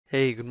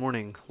Hey, good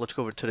morning. Let's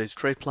go over today's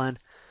trade plan.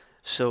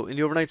 So in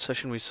the overnight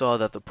session, we saw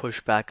that the push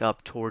back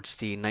up towards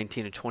the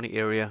 19 and 20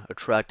 area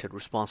attracted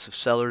responsive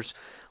sellers,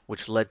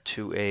 which led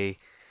to a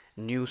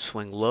new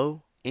swing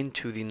low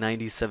into the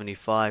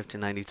 90.75 to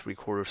 93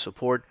 quarter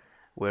support,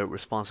 where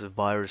responsive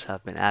buyers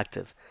have been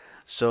active.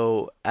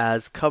 So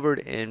as covered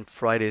in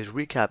Friday's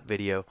recap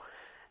video,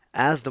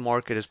 as the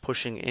market is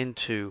pushing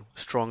into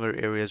stronger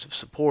areas of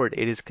support,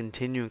 it is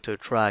continuing to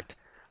attract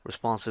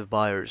responsive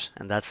buyers,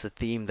 and that's the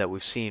theme that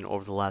we've seen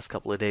over the last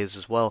couple of days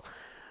as well.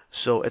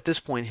 So at this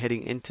point,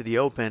 heading into the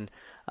open,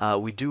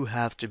 we do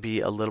have to be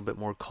a little bit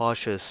more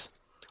cautious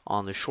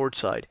on the short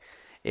side.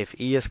 If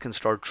ES can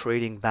start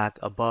trading back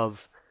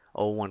above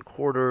 0.1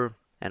 quarter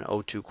and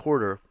 0.2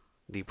 quarter,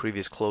 the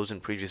previous close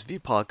and previous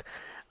VPOC,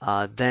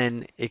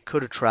 then it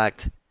could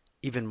attract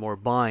even more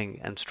buying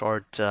and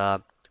start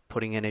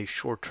putting in a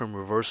short-term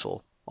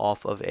reversal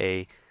off of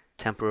a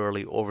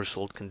temporarily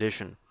oversold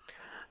condition.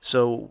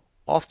 So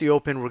off the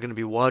open, we're going to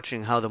be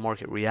watching how the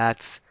market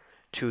reacts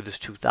to this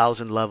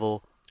 2000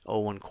 level,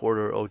 0.1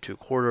 quarter, 0.2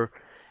 quarter,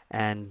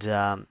 and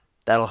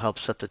that'll help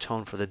set the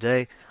tone for the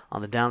day.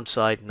 On the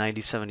downside,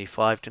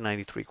 90.75 to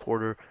 93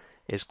 quarter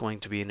is going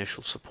to be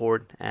initial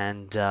support,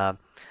 and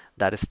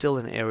that is still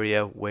an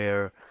area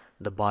where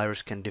the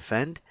buyers can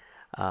defend.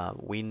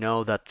 We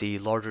know that the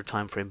larger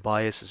time frame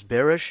bias is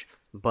bearish,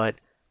 but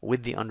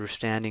with the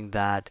understanding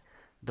that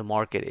the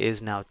market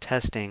is now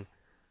testing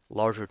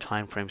larger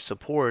time frame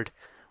support,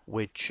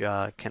 which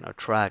can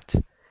attract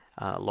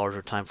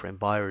larger time frame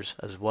buyers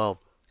as well,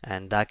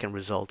 and that can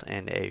result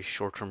in a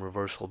short-term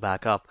reversal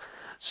back up.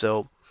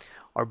 So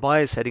our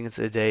bias heading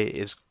into the day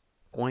is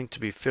going to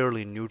be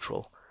fairly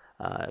neutral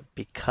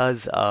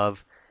because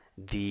of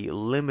the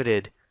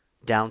limited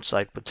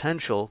downside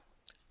potential,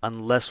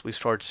 unless we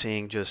start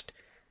seeing just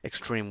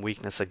extreme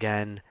weakness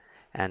again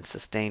and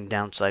sustained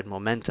downside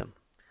momentum.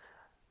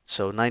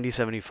 So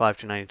 90.75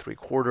 to 93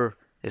 quarter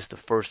is the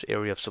first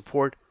area of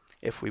support.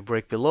 If we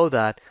break below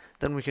that,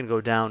 then we can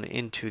go down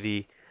into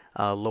the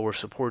lower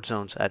support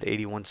zones at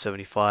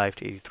 81.75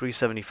 to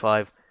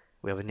 83.75.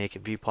 We have a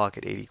naked VPOC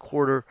at 80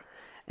 quarter.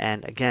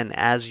 And again,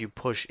 as you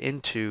push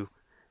into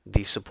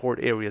the support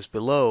areas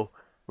below,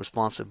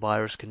 responsive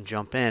buyers can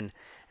jump in.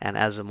 And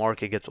as the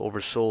market gets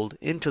oversold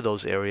into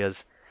those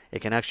areas,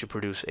 it can actually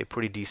produce a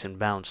pretty decent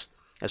bounce,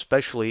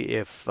 especially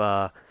if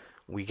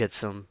we get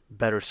some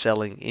better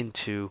selling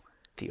into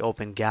the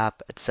open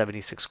gap at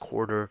 76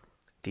 quarter,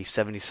 the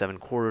 77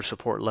 quarter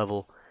support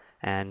level,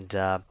 and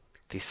the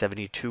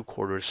 72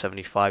 quarter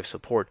 75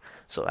 support.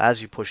 So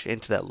as you push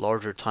into that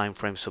larger time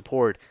frame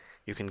support,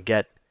 you can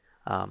get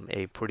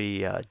a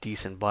pretty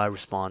decent buy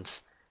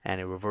response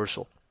and a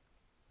reversal.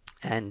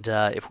 And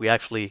if we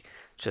actually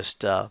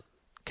just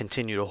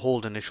continue to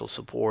hold initial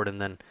support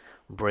and then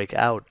break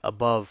out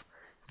above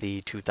the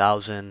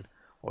 2000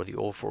 or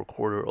the 04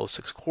 quarter,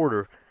 06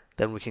 quarter,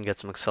 then we can get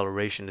some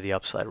acceleration to the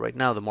upside. Right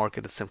now, the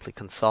market is simply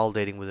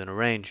consolidating within a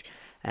range,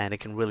 and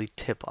it can really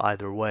tip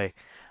either way.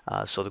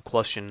 So the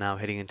question now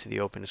heading into the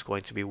open is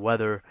going to be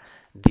whether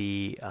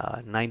the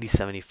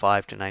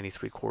 90.75 to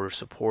 93 quarter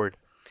support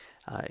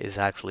is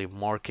actually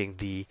marking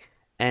the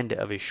end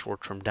of a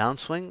short-term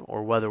downswing,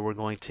 or whether we're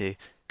going to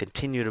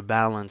continue to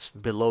balance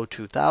below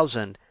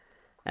 2000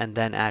 and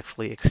then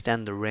actually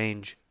extend the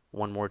range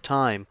one more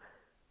time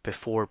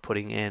before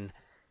putting in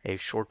a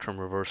short-term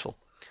reversal.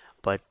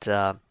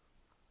 But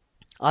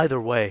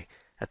either way,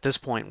 at this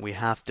point, we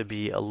have to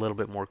be a little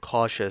bit more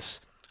cautious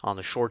on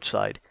the short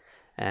side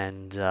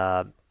and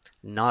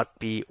not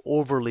be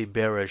overly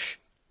bearish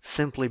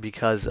simply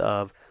because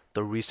of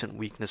the recent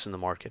weakness in the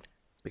market,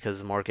 because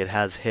the market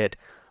has hit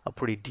a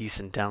pretty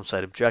decent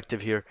downside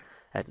objective here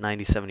at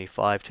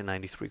 90.75 to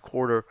 93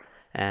 quarter,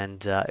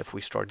 and if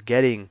we start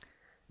getting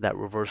that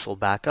reversal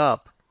back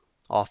up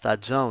off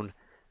that zone,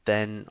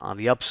 then on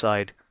the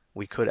upside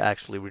we could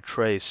actually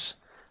retrace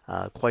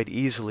quite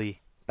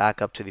easily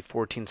back up to the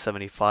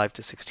 14.75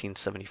 to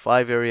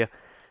 16.75 area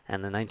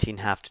and the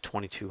 19.5 to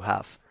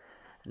 22.5.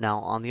 Now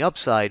on the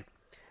upside,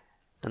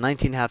 the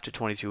 19.5 to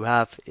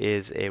 22.5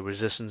 is a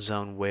resistance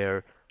zone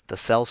where the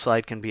sell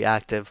side can be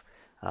active.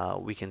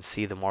 We can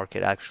see the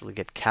market actually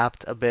get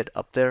capped a bit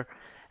up there,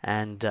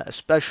 and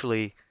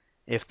especially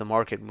if the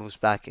market moves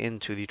back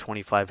into the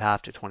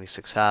 25.5 to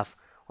 26.5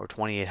 or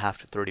 28.5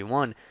 to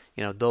 31,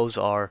 those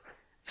are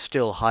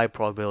still high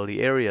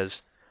probability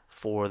areas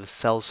for the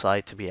sell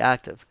side to be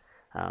active,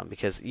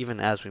 because even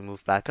as we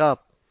move back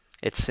up,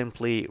 it's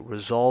simply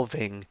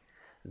resolving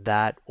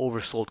that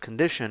oversold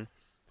condition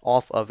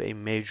off of a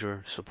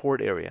major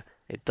support area.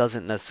 It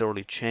doesn't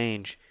necessarily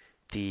change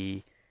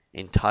the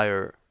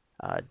entire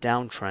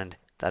downtrend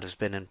that has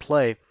been in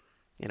play.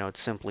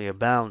 It's simply a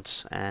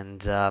bounce,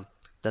 and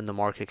then the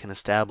market can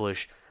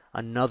establish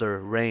another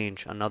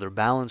range, another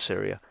balance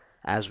area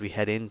as we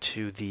head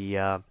into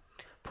the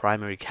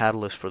primary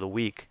catalyst for the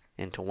week,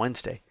 into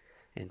Wednesday,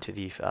 into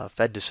the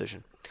Fed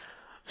decision.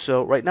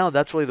 So right now,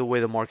 that's really the way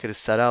the market is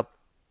set up.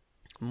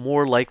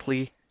 More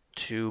likely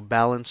to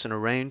balance in a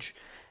range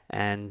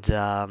and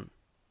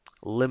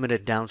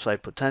limited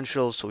downside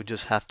potential. So we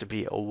just have to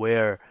be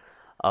aware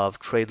of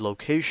trade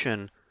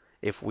location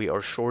if we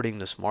are shorting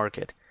this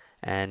market.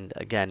 And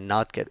again,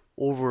 not get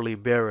overly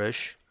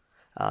bearish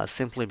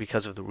simply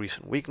because of the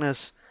recent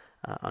weakness.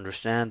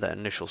 Understand that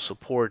initial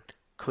support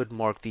could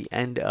mark the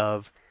end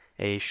of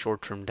a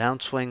short-term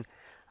downswing.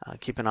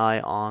 Keep an eye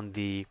on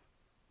the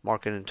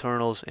market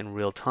internals in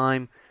real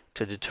time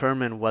to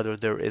determine whether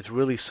there is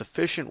really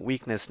sufficient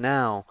weakness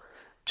now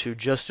to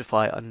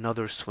justify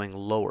another swing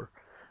lower,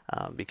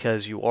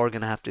 because you are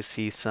going to have to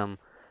see some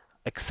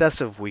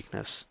excessive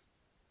weakness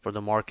for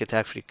the market to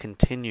actually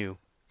continue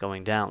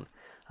going down.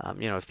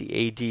 If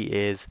the AD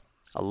is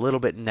a little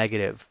bit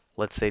negative,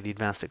 let's say the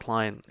advanced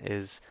decline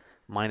is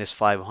minus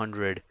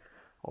 500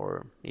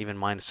 or even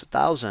minus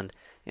 1,000,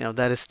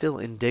 that is still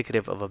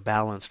indicative of a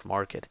balanced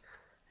market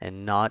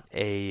and not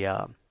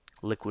a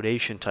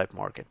liquidation type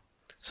market.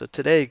 So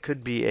today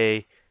could be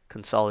a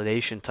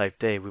consolidation type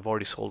day. We've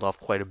already sold off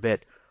quite a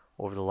bit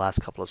over the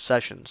last couple of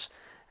sessions.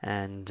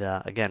 And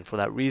again, for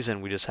that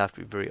reason, we just have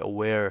to be very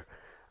aware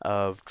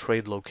of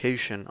trade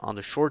location on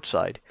the short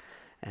side.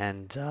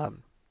 And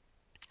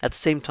at the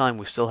same time,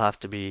 we still have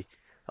to be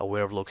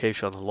aware of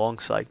location on the long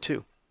side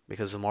too,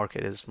 because the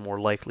market is more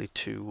likely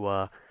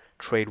to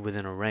trade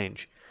within a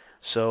range.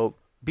 So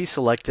be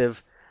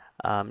selective.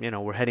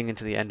 We're heading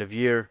into the end of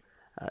year.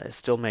 It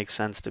still makes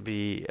sense to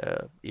be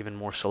even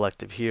more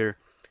selective here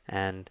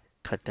and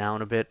cut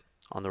down a bit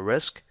on the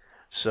risk.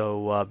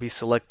 So be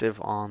selective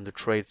on the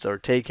trades that are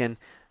taken.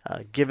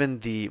 Given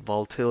the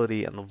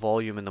volatility and the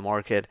volume in the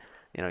market,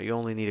 you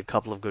only need a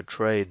couple of good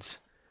trades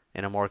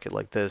in a market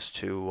like this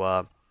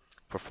to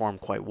perform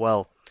quite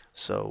well.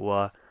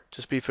 So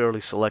just be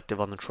fairly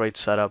selective on the trade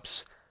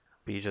setups.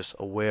 Be just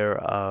aware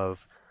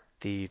of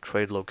the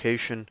trade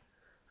location,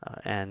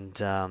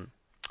 and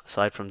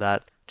aside from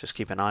that, just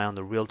keep an eye on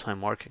the real-time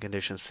market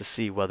conditions to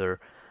see whether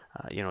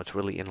it's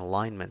really in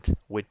alignment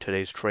with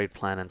today's trade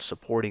plan and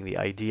supporting the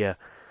idea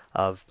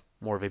of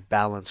more of a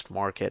balanced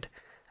market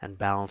and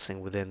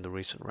balancing within the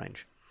recent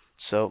range.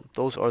 So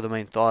those are the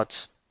main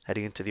thoughts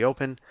heading into the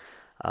open.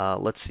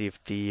 Let's see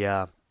if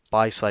the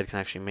buy side can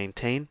actually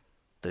maintain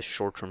this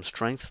short-term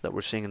strength that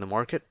we're seeing in the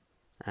market,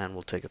 and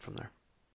we'll take it from there.